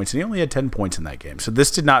 some odd points, and he only had 10 points in that game. So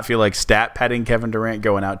this did not feel like stat padding Kevin Durant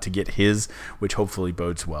going out to get his, which hopefully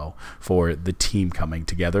bodes well for the team coming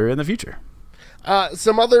together in the future.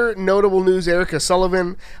 Some other notable news: Erica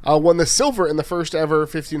Sullivan won the silver in the first ever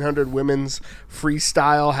 1500 women's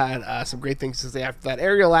freestyle. Had some great things to say after that.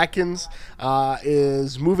 Ariel Atkins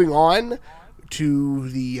is moving on to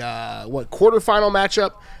the quarterfinal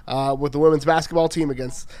matchup with the women's basketball team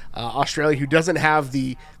against Australia, who doesn't have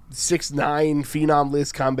the 6'9" phenom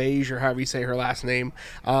Liz Cambage, or however you say her last name.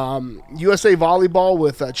 USA Volleyball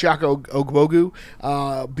with Chiako Ogbogu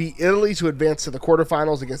beat Italy to advance to the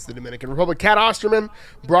quarterfinals against the Dominican Republic. Kat Osterman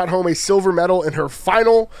brought home a silver medal in her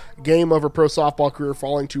final game of her pro softball career,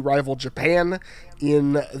 falling to rival Japan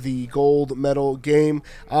in the gold medal game.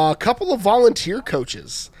 A couple of volunteer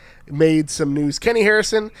coaches made some news. Kenny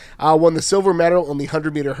Harrison won the silver medal on the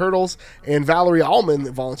 100-meter hurdles, and Valerie Allman,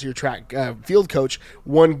 the volunteer track field coach,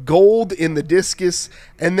 won gold in the discus.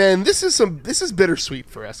 And then this is bittersweet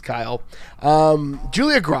for us, Kyle.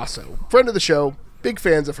 Julia Grosso, friend of the show, big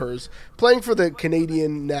fans of hers, playing for the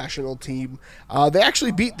Canadian national team. They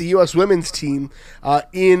actually beat the U.S. women's team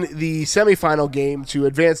in the semifinal game to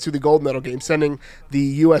advance to the gold medal game, sending the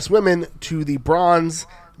U.S. women to the bronze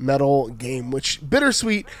medal game, which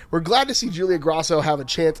bittersweet. We're glad to see Julia Grosso have a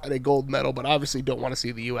chance at a gold medal, but obviously don't want to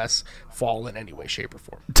see the U.S. fall in any way, shape, or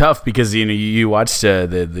form. Tough because you watched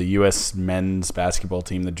the U.S. men's basketball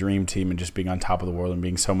team, the dream team, and just being on top of the world and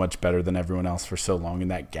being so much better than everyone else for so long, and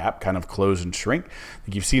that gap kind of close and shrink. I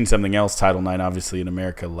think you've seen something else. Title IX, obviously in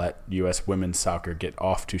America, let U.S. women's soccer get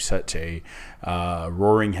off to such a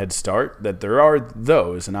roaring head start that there are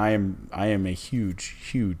those, and I am a huge,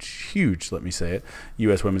 let me say it,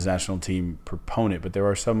 U.S. women's national team proponent, but there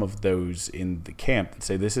are some of those in the camp that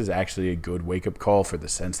say this is actually a good wake-up call for the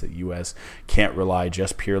sense that U.S. can't rely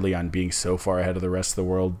just purely on being so far ahead of the rest of the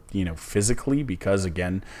world, physically, because,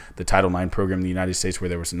 again, the Title IX program in the United States, where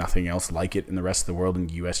there was nothing else like it in the rest of the world, and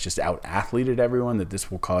the U.S. just out-athleted everyone, that this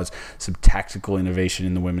will cause some tactical innovation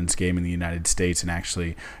in the women's game in the United States and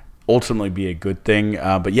actually ultimately be a good thing.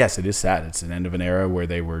 But yes, it is sad. It's an end of an era where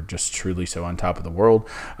they were just truly so on top of the world.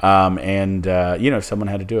 If someone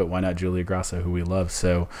had to do it, why not Julia Grosso, who we love?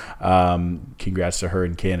 So congrats to her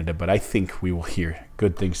in Canada. But I think we will hear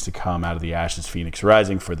good things to come out of the Ashes Phoenix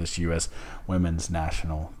Rising for this U.S. women's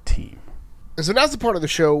national team. And so now's the part of the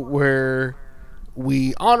show where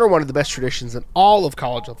we honor one of the best traditions in all of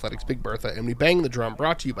college athletics, Big Bertha, and we bang the drum,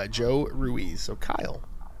 brought to you by Joe Ruiz. So Kyle,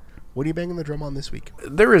 what are you banging the drum on this week?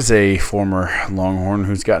 There is a former Longhorn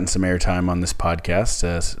who's gotten some airtime on this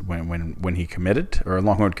podcast when he committed, or a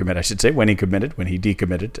Longhorn commit, I should say, when he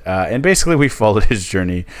decommitted. And basically we followed his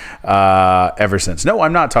journey ever since. No,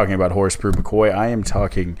 I'm not talking about Horace Prue McCoy. I am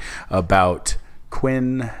talking about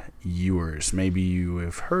Quinn Ewers. Maybe you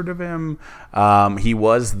have heard of him. He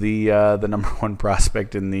was the number one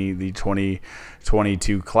prospect in the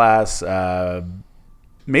 2022 class.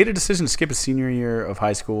 Made a decision to skip his senior year of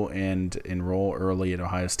high school and enroll early at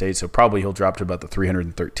Ohio State. So probably he'll drop to about the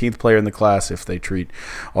 313th player in the class if they treat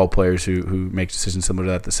all players who make decisions similar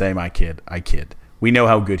to that the same. I kid. We know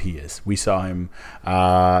how good he is. We saw him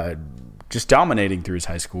just dominating through his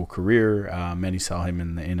high school career. Many saw him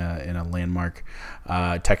in a landmark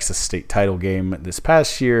Texas State title game this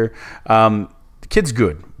past year. The kid's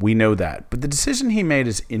good. We know that. But the decision he made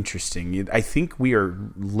is interesting. I think we are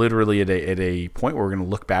literally at a point where we're going to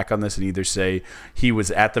look back on this and either say he was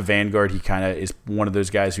at the vanguard. He kind of is one of those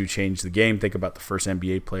guys who changed the game. Think about the first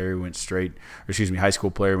NBA player who high school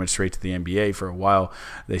player who went straight to the NBA for a while.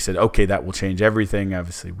 They said, okay, that will change everything.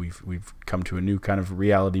 Obviously, we've come to a new kind of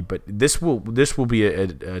reality. But this will be a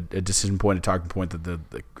decision point, a talking point that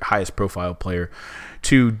the highest profile player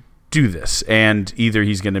to do this, and either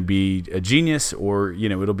he's going to be a genius or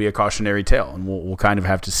it'll be a cautionary tale, and we'll kind of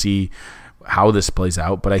have to see how this plays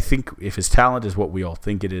out. But I think if his talent is what we all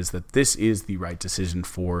think it is, that this is the right decision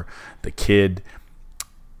for the kid.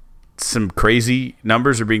 Some crazy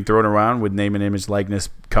numbers are being thrown around with name and image likeness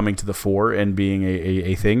coming to the fore and being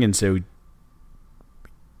a thing, and so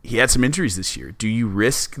he had some injuries this year. Do you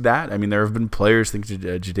risk that? I mean, there have been players, think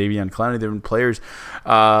Jadeveon Clowney, there have been players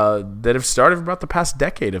that have started about the past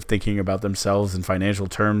decade of thinking about themselves in financial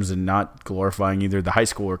terms and not glorifying either the high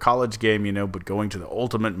school or college game, but going to the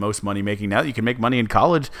ultimate most money making. Now that you can make money in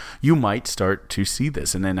college, you might start to see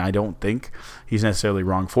this. And then I don't think he's necessarily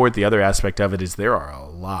wrong for it. The other aspect of it is there are a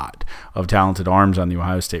lot of talented arms on the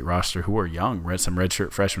Ohio State roster who are young. Some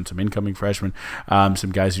redshirt freshmen, some incoming freshmen,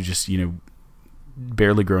 some guys who just,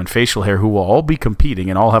 barely growing facial hair, who will all be competing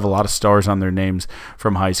and all have a lot of stars on their names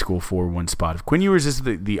from high school for one spot. If Quinn Ewers is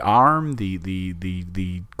the arm,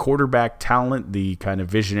 the quarterback talent, the kind of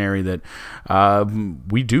visionary that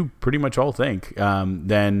we do pretty much all think,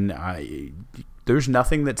 then there's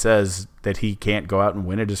nothing that says that he can't go out and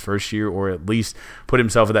win it his first year, or at least put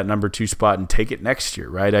himself at that number 2 spot and take it next year,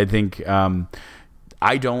 right? I think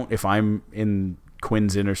if I'm in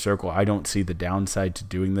Quinn's inner circle, I don't see the downside to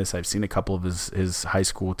doing this. I've seen a couple of his high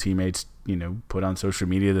school teammates, put on social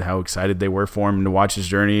media how excited they were for him to watch his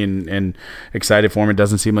journey and excited for him. It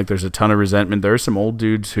doesn't seem like there's a ton of resentment. There are some old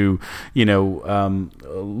dudes who,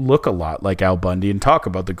 look a lot like Al Bundy and talk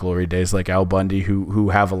about the glory days like Al Bundy, who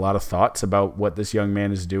have a lot of thoughts about what this young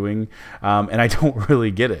man is doing. And I don't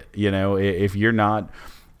really get it. If you're not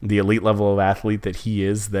the elite level of athlete that he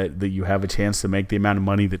is, that you have a chance to make the amount of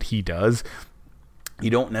money that he does, you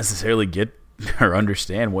don't necessarily get or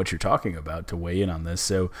understand what you're talking about to weigh in on this.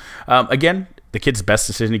 So, again, the kid's best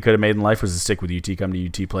decision he could have made in life was to stick with UT, come to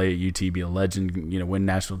UT, play at UT, be a legend, win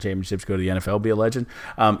national championships, go to the NFL, be a legend.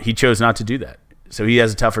 He chose not to do that. So he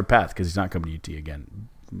has a tougher path because he's not coming to UT again.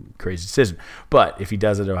 Crazy decision. But if he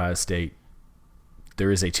does it at Ohio State,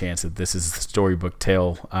 there is a chance that this is the storybook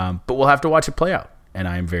tale. But we'll have to watch it play out, and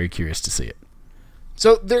I am very curious to see it.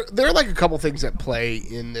 So there are like a couple things at play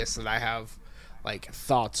in this that I have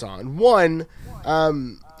thoughts on. One,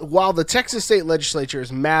 while the Texas state legislature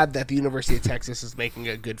is mad that the University of Texas is making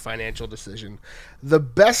a good financial decision, the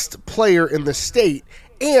best player in the state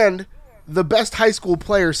and the best high school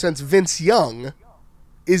player since Vince Young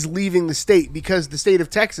is leaving the state because the state of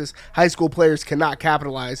Texas high school players cannot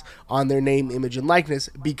capitalize on their name, image, and likeness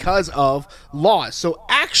because of laws. So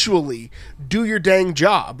actually do your dang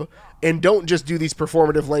job and don't just do these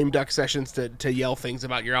performative lame duck sessions to yell things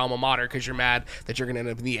about your alma mater because you're mad that you're going to end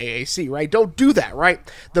up in the AAC, right? Don't do that, right?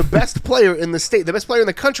 The best player in the state, the best player in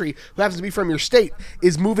the country who happens to be from your state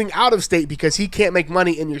is moving out of state because he can't make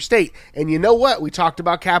money in your state. And you know what? We talked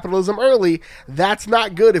about capitalism early. That's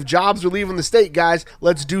not good. If jobs are leaving the state, guys,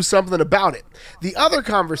 let's do something about it. The other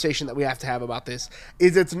conversation that we have to have about this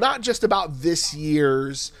is it's not just about this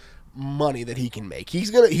year's money that he can make. He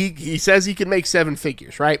says he can make 7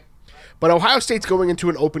 figures, right? But Ohio State's going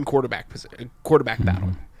into an open quarterback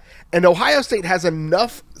battle. And Ohio State has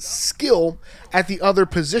enough skill at the other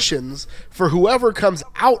positions for whoever comes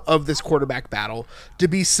out of this quarterback battle to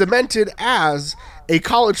be cemented as a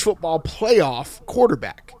college football playoff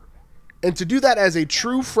quarterback. And to do that as a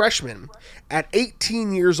true freshman at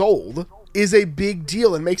 18 years old is a big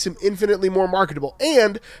deal and makes him infinitely more marketable.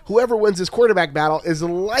 And whoever wins this quarterback battle is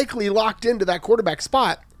likely locked into that quarterback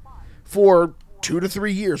spot for 2 to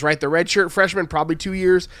 3 years, right? The redshirt freshman, probably 2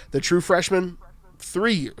 years. The true freshman,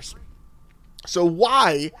 3 years. So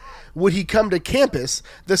why would he come to campus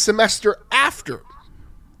the semester after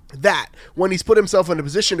that when he's put himself in a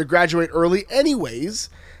position to graduate early anyways?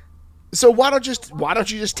 So why don't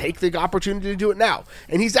you just take the opportunity to do it now?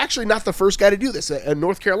 And he's actually not the first guy to do this.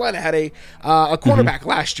 North Carolina had a cornerback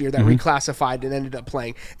last year that reclassified and ended up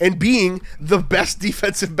playing and being the best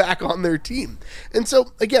defensive back on their team. And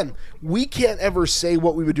so, again, we can't ever say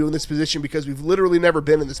what we would do in this position because we've literally never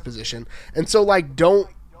been in this position. And so, don't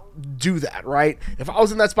do that, right? If I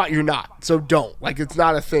was in that spot, you're not. So don't. It's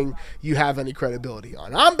not a thing you have any credibility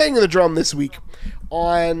on. I'm banging the drum this week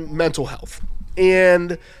on mental health.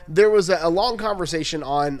 And there was a long conversation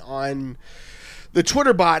on the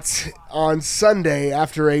Twitter bots on Sunday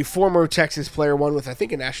after a former Texas player won with, I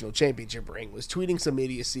think, a national championship ring, was tweeting some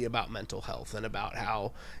idiocy about mental health and about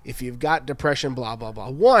how if you've got depression, blah, blah, blah.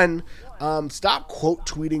 One, stop quote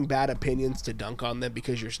tweeting bad opinions to dunk on them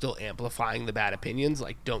because you're still amplifying the bad opinions.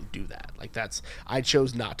 Don't do that. I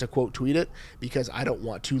chose not to quote tweet it because I don't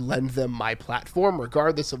want to lend them my platform,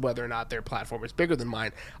 regardless of whether or not their platform is bigger than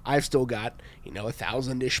mine. I've still got,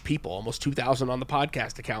 1,000-ish people, almost 2,000 on the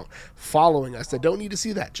podcast account following us that don't need to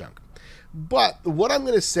see that junk. But what I'm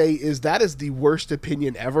going to say is that is the worst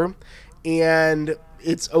opinion ever, and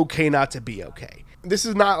it's okay not to be okay. This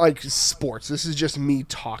is not sports. This is just me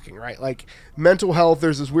talking, right? Mental health,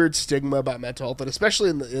 there's this weird stigma about mental health, and especially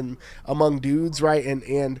in among dudes, right?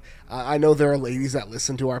 And I know there are ladies that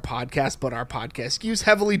listen to our podcast, but our podcast skews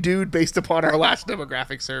heavily dude based upon our last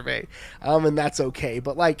demographic survey, and that's okay.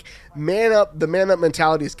 But man up, the man up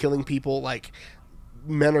mentality is killing people.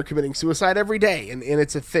 Men are committing suicide every day, and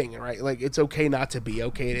it's a thing, right? It's okay not to be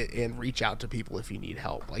okay and reach out to people if you need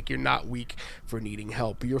help. You're not weak for needing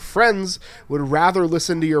help. Your friends would rather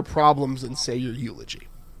listen to your problems than say your eulogy.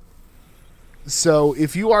 So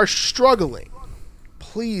if you are struggling,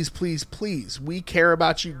 please, please, please, we care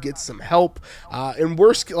about you. Get some help. And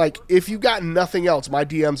worst, if you got nothing else, my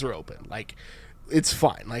DMs are open. It's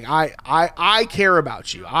fine. I care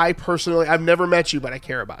about you. I personally, I've never met you, but I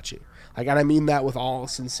care about you. And I mean that with all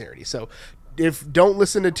sincerity. So don't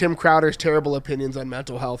listen to Tim Crowder's terrible opinions on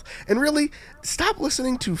mental health, and really stop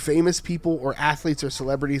listening to famous people or athletes or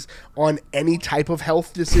celebrities on any type of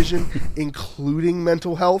health decision, including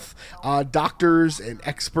mental health. Doctors and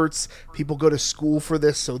experts, people go to school for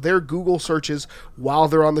this, so their Google searches while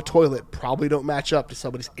they're on the toilet probably don't match up to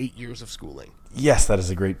somebody's 8 years of schooling. Yes, that is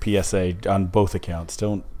a great PSA on both accounts.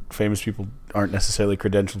 Famous people aren't necessarily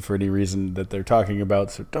credentialed for any reason that they're talking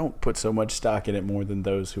about, so don't put so much stock in it more than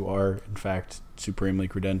those who are, in fact, supremely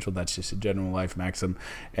credentialed. That's just a general life maxim.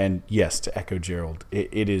 And yes, to echo Gerald,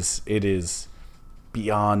 it is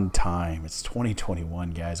beyond time. It's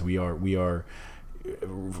 2021, guys. We're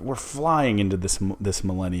flying into this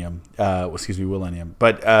millennium. Millennium.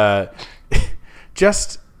 But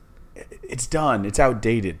just it's done. It's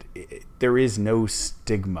outdated. There is no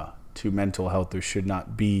stigma to mental health. There should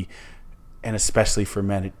not be, and especially for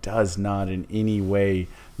men, it does not in any way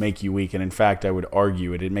make you weak. And in fact, I would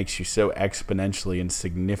argue it makes you so exponentially and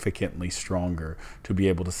significantly stronger to be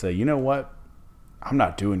able to say, you know what, I'm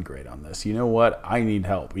not doing great on this. You know what, I need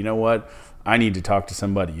help. You know what, I need to talk to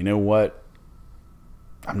somebody. You know what,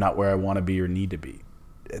 I'm not where I want to be or need to be.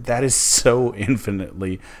 That is so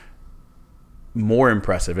infinitely more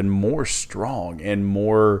impressive and more strong and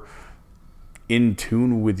more in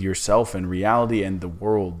tune with yourself and reality and the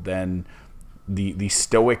world than the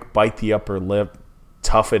stoic bite the upper lip,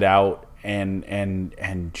 tough it out,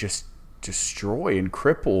 and just destroy and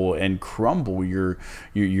cripple and crumble your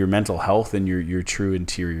mental health and your true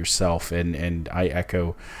interior self. And I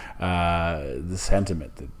echo the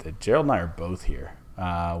sentiment that Gerald and I are both here.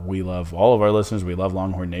 We love all of our listeners. We love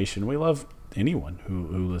Longhorn Nation. We love anyone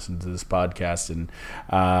who listens to this podcast, and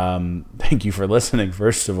thank you for listening,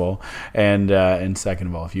 first of all, and second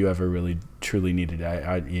of all, if you ever really truly needed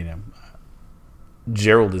it,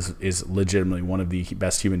 Gerald is legitimately one of the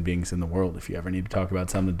best human beings in the world. If you ever need to talk about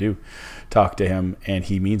something, do talk to him, and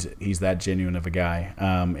he means it. He's that genuine of a guy,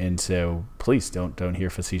 and so please don't hear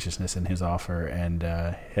facetiousness in his offer, and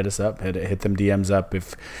hit us up, hit them DMs up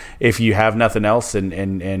if you have nothing else and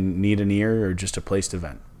need an ear or just a place to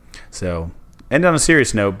vent. So, end on a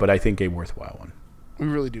serious note, but I think a worthwhile one. We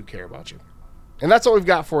really do care about you. And that's all we've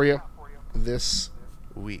got for you this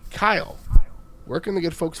week. Kyle, where can the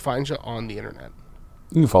good folks find you on the internet?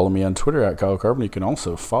 You can follow me on Twitter at Kyle Carbon. You can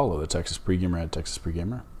also follow the Texas Pregamer at Texas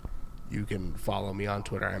Pregamer. You can follow me on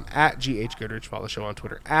Twitter. I'm at GH Goodrich. Follow the show on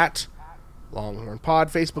Twitter at Longhorn Pod,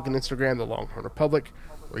 Facebook and Instagram, The Longhorn Republic,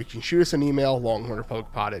 or you can shoot us an email,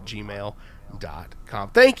 longhornrepublicpod@gmail.com.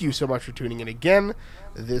 Thank you so much for tuning in again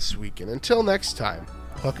this week, and until next time,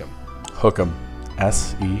 hook 'em. Hook 'em.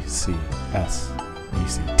 SECSEC.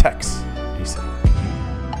 Tex. EC.